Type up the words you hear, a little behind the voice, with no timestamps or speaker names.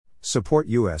Support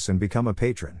us and become a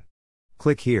patron.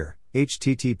 Click here,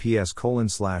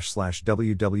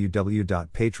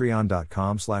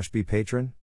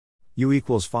 https://www.patreon.com/bepatron. U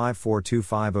equals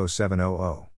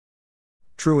 542507000.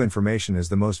 True information is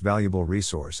the most valuable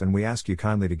resource and we ask you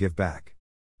kindly to give back.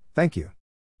 Thank you.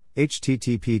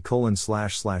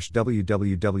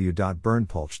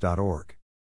 http://www.burnpulch.org.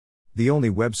 The only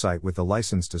website with the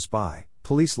license to spy,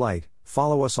 police light.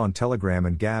 Follow us on Telegram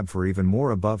and Gab for even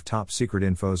more above top secret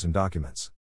infos and documents.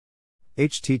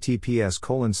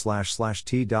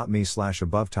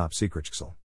 https://t.me/above top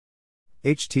secretxl.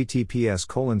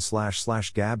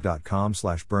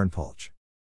 https://gab.com/burnpulch.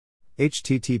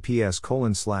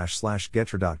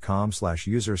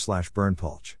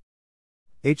 https://getter.com/user/burnpulch.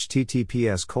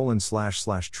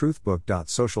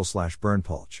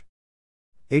 https://truthbook.social/burnpulch.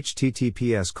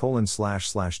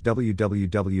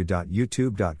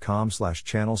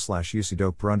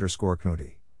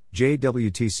 https://www.youtube.com/channel/ucdoper_knuti.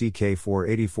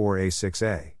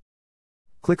 JWTCK484A6A.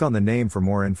 Click on the name for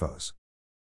more infos.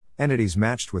 Entities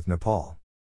matched with Nepal.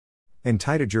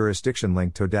 Entita jurisdiction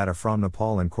link to data from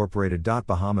Nepal Incorporated.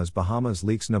 Bahamas Bahamas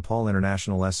Leaks Nepal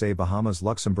International SA Bahamas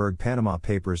Luxembourg Panama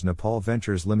Papers Nepal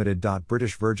Ventures Limited.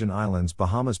 British Virgin Islands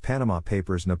Bahamas Panama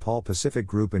Papers Nepal Pacific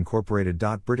Group Incorporated.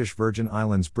 British Virgin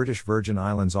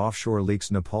Islands Offshore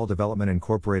Leaks Nepal Development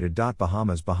Incorporated.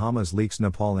 Bahamas Bahamas Leaks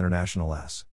Nepal International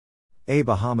S.A.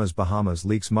 Bahamas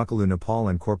Leaks Mukalu Nepal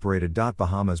Incorporated.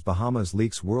 Bahamas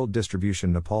Leaks World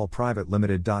Distribution Nepal Private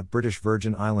Limited. British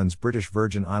Virgin Islands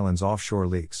Offshore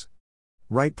Leaks.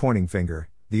 Right pointing finger,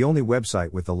 the only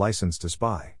website with the license to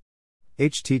spy.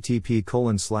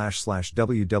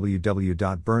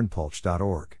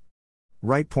 http://www.burnpulch.org.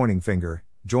 Right pointing finger,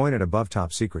 join at above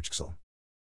top secretxl.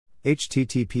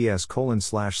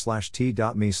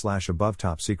 https://t.me/above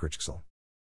top secretxl.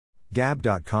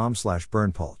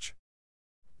 gab.com/burnpulch.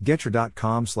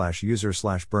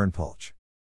 Getter.com/user/burnpulch.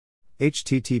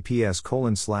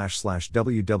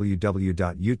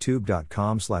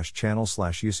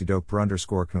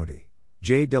 https://www.youtube.com/channel/ucdoper_knuti.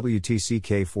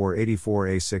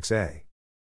 JWTCK484A6A.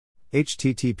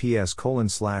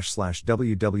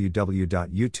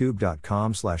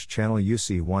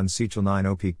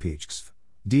 https://www.youtube.com/channel-uc1c9opikpichxv.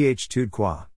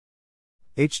 dh2qua.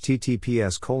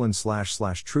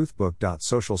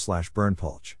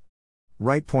 https://truthbook.social/burnpulch.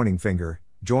 Right pointing finger,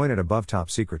 join at above top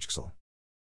secretxl.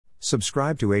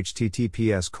 Subscribe to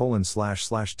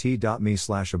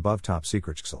https://t.me/above top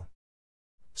secretxl.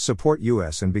 Support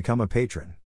us and become a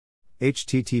patron.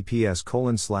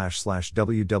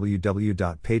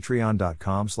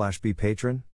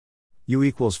 https://www.patreon.com/bepatron. U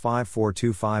equals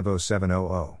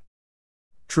 542507000.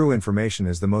 True information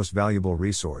is the most valuable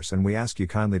resource and we ask you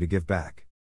kindly to give back.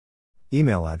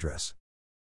 Email address.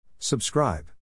 Subscribe.